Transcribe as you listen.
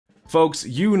Folks,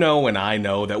 you know and I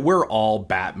know that we're all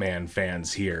Batman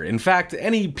fans here. In fact,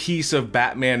 any piece of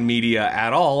Batman media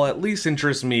at all at least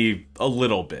interests me a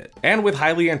little bit. And with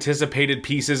highly anticipated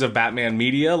pieces of Batman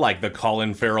media like the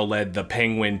Colin Farrell-led The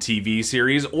Penguin TV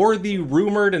series or the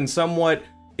rumored and somewhat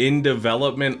in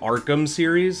development Arkham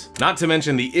series, not to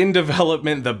mention the in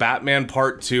development The Batman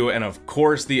Part 2, and of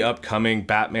course the upcoming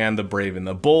Batman the Brave and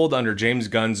the Bold under James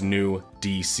Gunn's new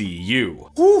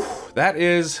DCU. Whew, that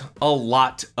is a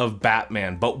lot of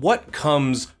Batman, but what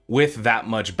comes with that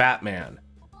much Batman?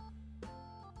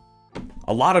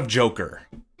 A lot of Joker.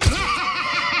 Oh,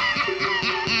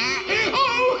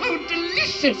 how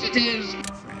delicious it is!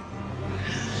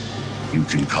 You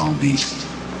can call me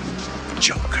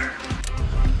Joker.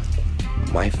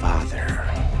 My father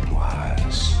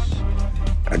was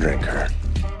a drinker.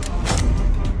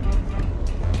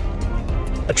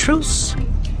 A truce,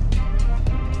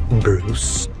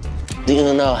 Bruce. Do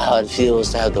you know how it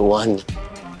feels to have the one,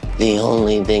 the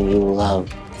only thing you love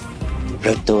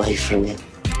ripped away from you?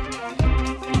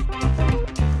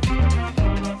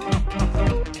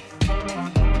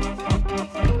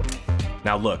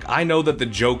 Now look, I know that the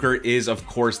Joker is of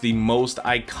course the most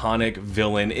iconic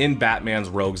villain in Batman's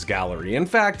rogues gallery. In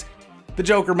fact, the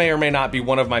Joker may or may not be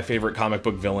one of my favorite comic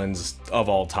book villains of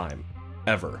all time,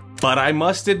 ever. But I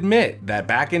must admit that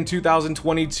back in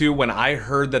 2022, when I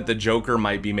heard that the Joker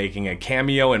might be making a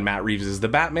cameo in Matt Reeves' The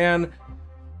Batman,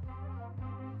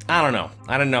 I don't know.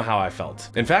 I didn't know how I felt.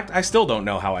 In fact, I still don't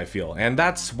know how I feel, and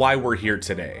that's why we're here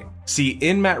today. See,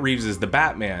 in Matt Reeves' The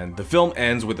Batman, the film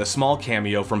ends with a small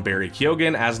cameo from Barry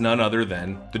Keoghan as none other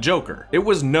than the Joker. It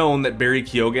was known that Barry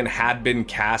Keoghan had been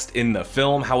cast in the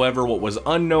film, however, what was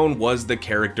unknown was the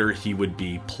character he would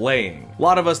be playing. A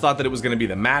lot of us thought that it was going to be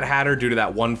the Mad Hatter due to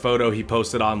that one photo he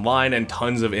posted online and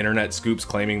tons of internet scoops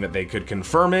claiming that they could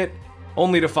confirm it,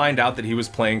 only to find out that he was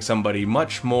playing somebody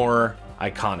much more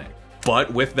iconic.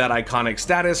 But with that iconic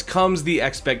status comes the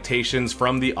expectations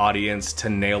from the audience to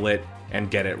nail it and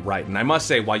get it right. And I must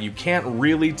say, while you can't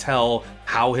really tell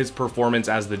how his performance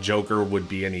as the Joker would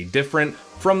be any different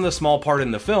from the small part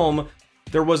in the film,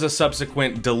 there was a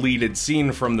subsequent deleted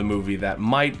scene from the movie that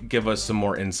might give us some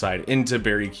more insight into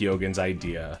Barry Keoghan's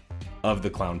idea of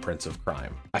the Clown Prince of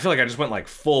Crime. I feel like I just went like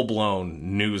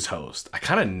full-blown news host. I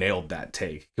kind of nailed that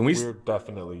take. Can we?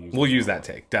 We'll use that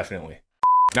take, definitely.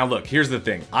 Now look, here's the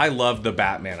thing. I love The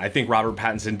Batman. I think Robert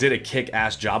Pattinson did a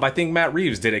kick-ass job. I think Matt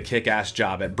Reeves did a kick-ass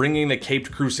job at bringing the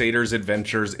Caped Crusaders'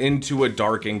 adventures into a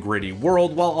dark and gritty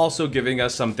world while also giving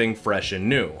us something fresh and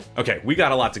new. Okay, we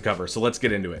got a lot to cover, so let's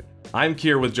get into it. I'm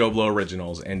Kier with Joe Blow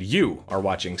Originals, and you are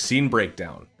watching Scene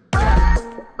Breakdown.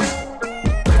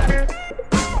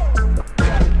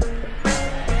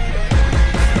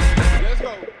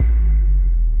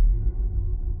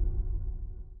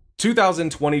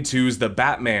 2022's The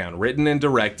Batman, written and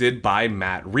directed by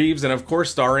Matt Reeves and of course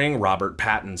starring Robert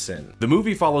Pattinson. The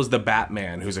movie follows the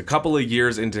Batman, who's a couple of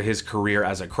years into his career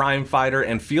as a crime fighter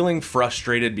and feeling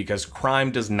frustrated because crime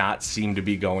does not seem to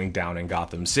be going down in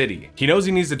Gotham City. He knows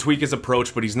he needs to tweak his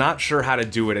approach, but he's not sure how to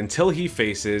do it until he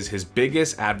faces his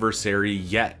biggest adversary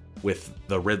yet, with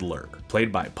the Riddler,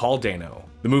 played by Paul Dano.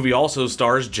 The movie also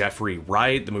stars Jeffrey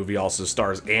Wright, the movie also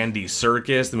stars Andy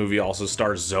Serkis, the movie also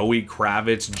stars Zoe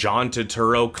Kravitz, John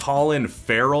Turturro, Colin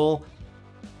Farrell.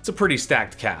 It's a pretty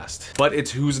stacked cast, but it's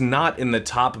who's not in the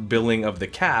top billing of the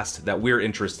cast that we're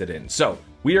interested in. So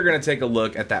we are gonna take a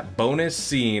look at that bonus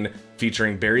scene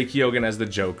featuring Barry Keoghan as the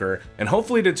Joker and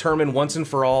hopefully determine once and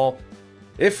for all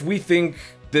if we think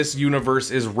this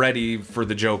universe is ready for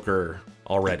the Joker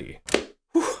already.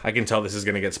 Whew, I can tell this is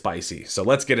gonna get spicy, so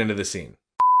let's get into the scene.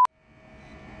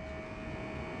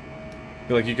 I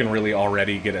feel like you can really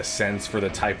already get a sense for the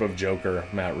type of Joker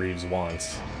Matt Reeves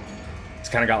wants. It's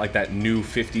kind of got like that new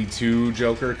 52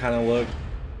 Joker kind of look.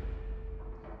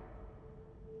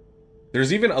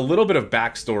 There's even a little bit of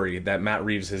backstory that Matt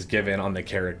Reeves has given on the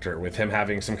character, with him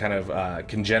having some kind of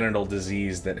congenital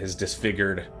disease that has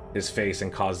disfigured his face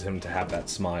and caused him to have that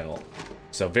smile.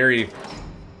 So very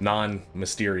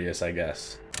non-mysterious, I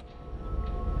guess.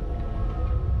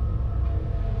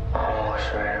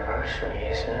 Almost our anniversary,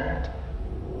 isn't it?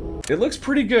 It looks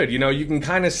pretty good, you know. You can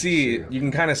kind of see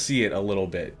it a little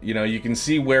bit. You know, you can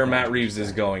see where Matt Reeves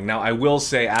is going. Now, I will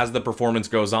say, as the performance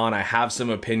goes on, I have some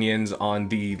opinions on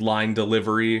the line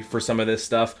delivery for some of this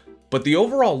stuff, but the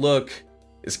overall look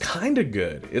is kind of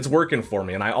good. It's working for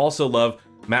me, and I also love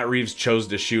Matt Reeves chose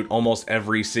to shoot almost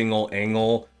every single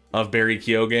angle of Barry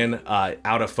Keoghan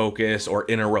out of focus or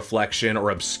in a reflection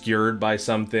or obscured by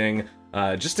something,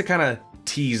 just to kind of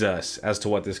tease us as to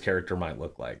what this character might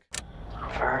look like.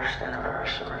 First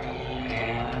anniversary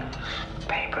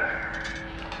paper.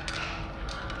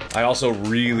 I also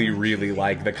really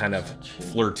like the kind of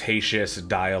flirtatious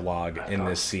dialogue in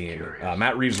this scene.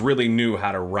 Matt Reeves really knew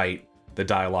how to write the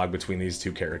dialogue between these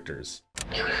two characters.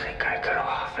 You think I could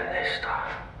offer this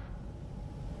stuff?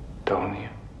 Don't you?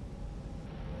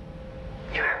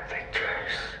 You're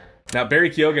pictures. Now, Barry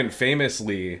Keoghan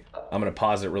famously, I'm gonna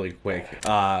pause it really quick,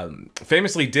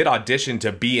 famously did audition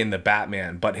to be in the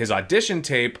Batman, but his audition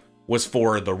tape was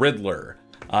for the Riddler.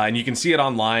 And you can see it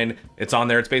online. It's on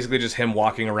there. It's basically just him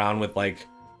walking around with like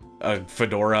a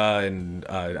fedora and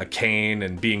a cane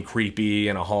and being creepy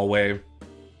in a hallway.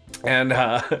 And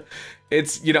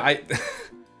it's, you know,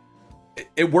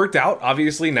 it worked out.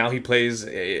 Obviously, now he plays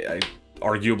a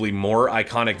arguably more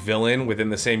iconic villain within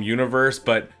the same universe.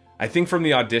 But I think from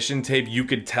the audition tape, you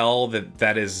could tell that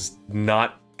that is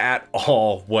not at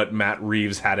all what Matt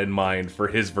Reeves had in mind for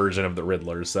his version of the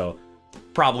Riddler. So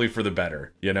probably for the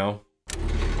better, you know?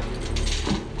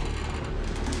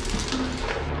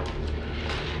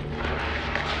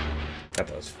 Got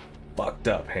those fucked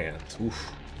up hands.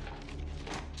 Oof.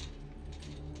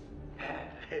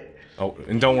 Oh,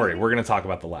 and don't worry, we're gonna talk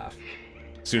about the laugh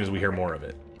as soon as we hear more of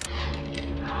it.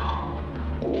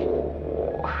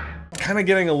 Kind of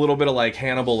getting a little bit of like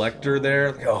Hannibal Lecter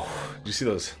there. Oh, did you see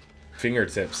those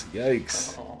fingertips?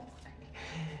 Yikes.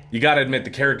 You gotta admit, the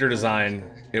character design,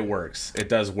 it works. It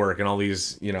does work, and all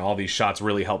these, you know, all these shots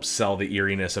really help sell the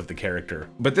eeriness of the character.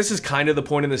 But this is kind of the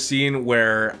point in the scene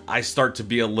where I start to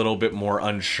be a little bit more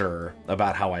unsure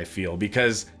about how I feel,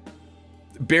 because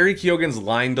Barry Keoghan's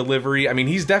line delivery, I mean,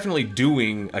 he's definitely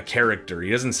doing a character.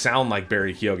 He doesn't sound like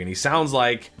Barry Keoghan. He sounds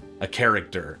like a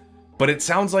character, but it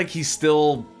sounds like he's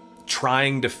still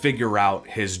trying to figure out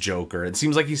his Joker. It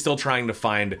seems like he's still trying to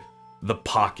find the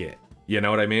pocket. You know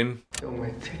what I mean? So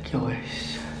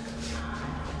meticulous.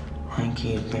 Like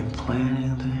you've been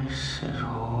planning this his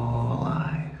whole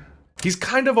life. He's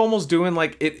kind of almost doing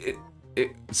like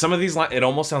some of these lines, it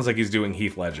almost sounds like he's doing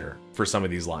Heath Ledger for some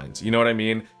of these lines. You know what I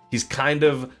mean? He's kind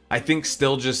of, I think,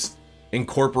 still just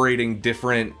incorporating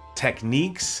different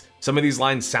techniques. Some of these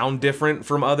lines sound different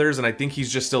from others, and I think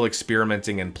he's just still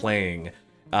experimenting and playing.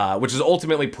 Which is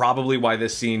ultimately probably why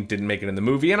this scene didn't make it in the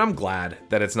movie, and I'm glad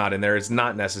that it's not in there. It's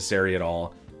not necessary at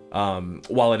all,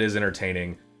 while it is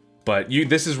entertaining. But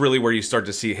this is really where you start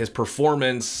to see his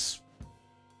performance.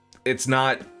 It's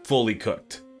not fully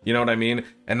cooked. You know what I mean?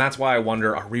 And that's why I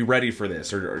wonder, are we ready for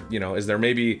this? Or you know, is there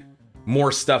maybe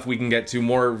more stuff we can get to,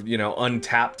 more, you know,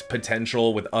 untapped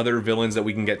potential with other villains that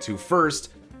we can get to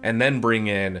first, and then bring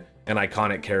in an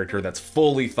iconic character that's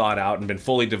fully thought out and been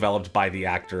fully developed by the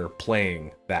actor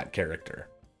playing that character.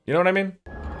 You know what I mean?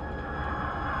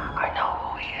 I know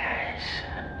who he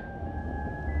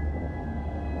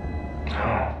is.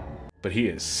 No. But he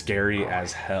is scary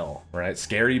as hell, right?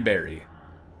 Scary Barry.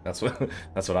 That's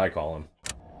what I call him.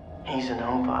 He's a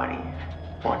nobody.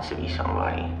 Wants to be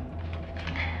somebody.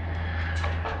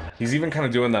 He's even kind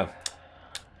of doing the...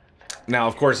 Now,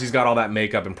 of course, he's got all that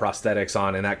makeup and prosthetics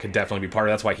on, and that could definitely be part of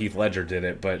it. That's why Heath Ledger did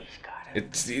it, but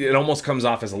it almost comes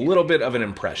off as a little bit of an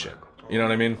impression. You know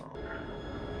what I mean?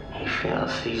 He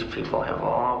feels these people have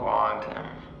all wronged him.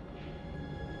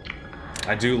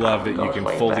 I do love that you can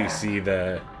fully see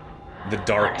the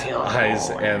dark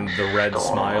eyes and the red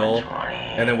smile.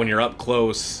 And then when you're up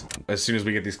close, as soon as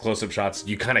we get these close-up shots,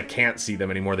 you kind of can't see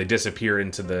them anymore. They disappear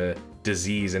into the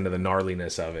disease, into the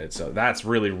gnarliness of it. So that's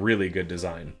really, really good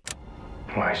design.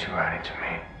 Why is she writing to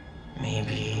me?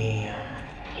 Maybe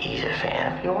he's a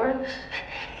fan of yours?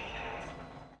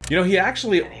 You know, he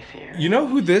actually... You know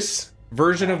who this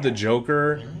version of the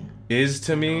Joker is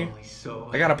to me?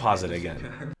 I gotta pause it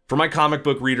again. For my comic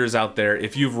book readers out there,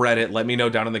 if you've read it, let me know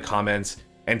down in the comments.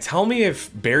 And tell me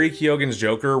if Barry Keoghan's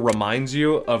Joker reminds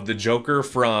you of the Joker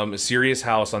from Serious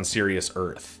House on Serious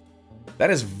Earth.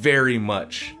 That is very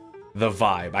much the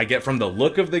vibe I get from the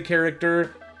look of the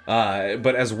character,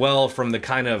 but as well from the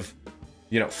kind of,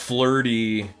 you know,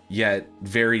 flirty yet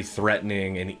very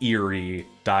threatening and eerie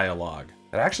dialogue.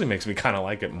 That actually makes me kind of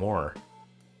like it more.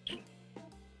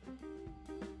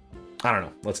 I don't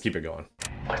know. Let's keep it going.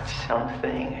 But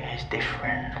something is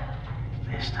different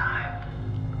this time.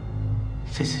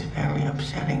 This is very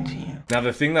upsetting to you. Now,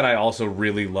 the thing that I also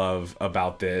really love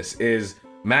about this is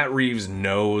Matt Reeves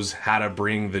knows how to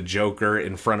bring the Joker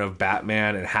in front of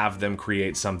Batman and have them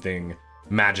create something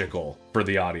magical for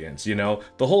the audience, you know?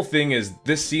 The whole thing is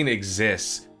this scene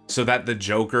exists so that the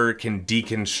Joker can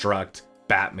deconstruct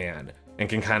Batman and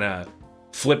can kind of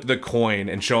flip the coin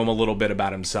and show him a little bit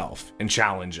about himself and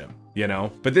challenge him, you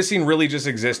know? But this scene really just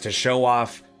exists to show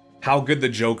off how good the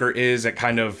Joker is at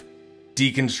kind of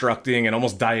deconstructing and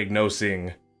almost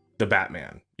diagnosing the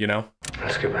Batman, you know?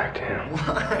 Let's get back to him.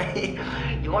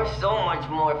 Why? You You're so much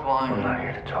more fun. I'm not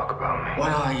here to talk about me.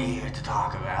 What are you here to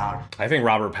talk about? I think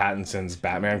Robert Pattinson's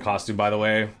Batman costume, by the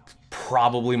way,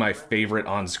 probably my favorite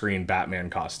on-screen Batman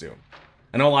costume.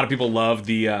 I know a lot of people love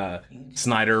the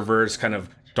Snyderverse kind of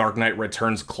Dark Knight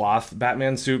Returns cloth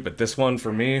Batman suit, but this one,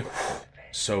 for me,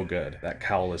 so good. That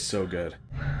cowl is so good.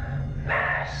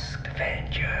 Masked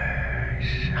Avengers.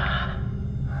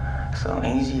 So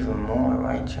he's even more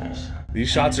righteous. These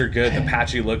shots are good. The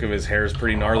patchy look of his hair is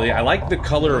pretty gnarly. I like the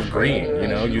color of green, you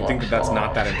know? You'd think that that's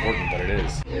not that important, but it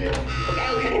is.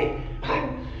 Okay.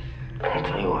 I'll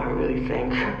tell you what I really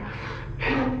think.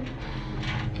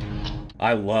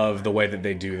 I love the way that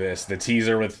they do this. The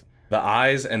teaser with the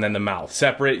eyes and then the mouth.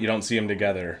 Separate, you don't see them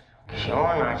together. You're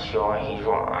not sure he's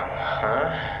wrong,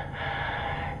 huh?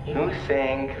 You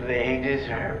think they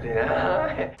deserved it,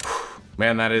 huh?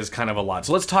 Man, that is kind of a lot.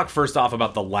 So let's talk first off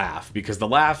about the laugh, because the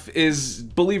laugh is,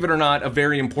 believe it or not, a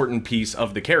very important piece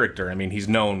of the character. I mean, he's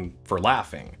known for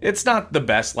laughing. It's not the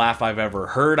best laugh I've ever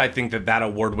heard. I think that that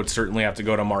award would certainly have to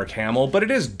go to Mark Hamill, but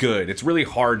it is good. It's really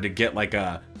hard to get like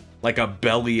a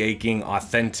belly-aching,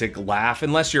 authentic laugh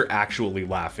unless you're actually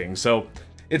laughing. So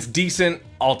it's decent,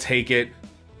 I'll take it.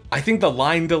 I think the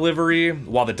line delivery,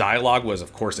 while the dialogue was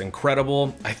of course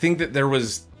incredible, I think that there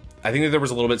was a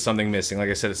little bit something missing. Like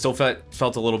I said, it still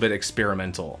felt a little bit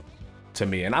experimental to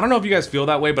me. And I don't know if you guys feel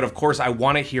that way, but of course I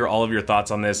want to hear all of your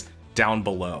thoughts on this down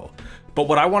below. But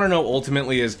what I want to know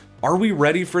ultimately is, are we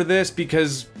ready for this?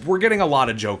 Because we're getting a lot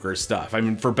of Joker stuff. I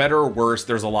mean, for better or worse,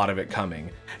 there's a lot of it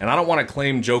coming. And I don't want to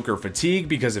claim Joker fatigue,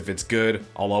 because if it's good,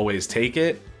 I'll always take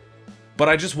it. But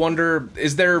I just wonder,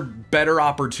 is there better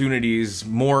opportunities,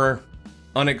 more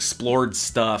unexplored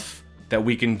stuff that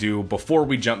we can do before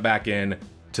we jump back in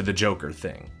to the Joker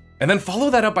thing? And then follow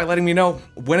that up by letting me know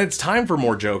when it's time for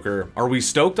more Joker. Are we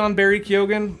stoked on Barry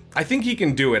Keoghan? I think he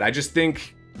can do it. I just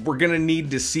think we're gonna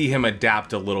need to see him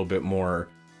adapt a little bit more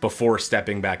before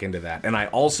stepping back into that. And I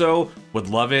also would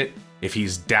love it if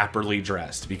he's dapperly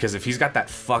dressed, because if he's got that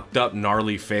fucked up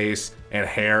gnarly face and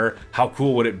hair, how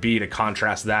cool would it be to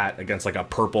contrast that against like a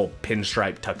purple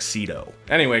pinstripe tuxedo?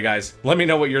 Anyway guys, let me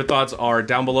know what your thoughts are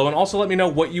down below, and also let me know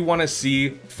what you want to see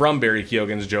from Barry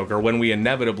Keoghan's Joker when we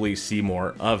inevitably see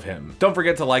more of him. Don't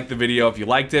forget to like the video if you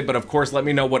liked it, but of course let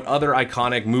me know what other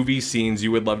iconic movie scenes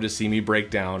you would love to see me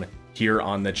break down here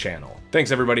on the channel.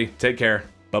 Thanks everybody, take care,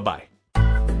 bye-bye.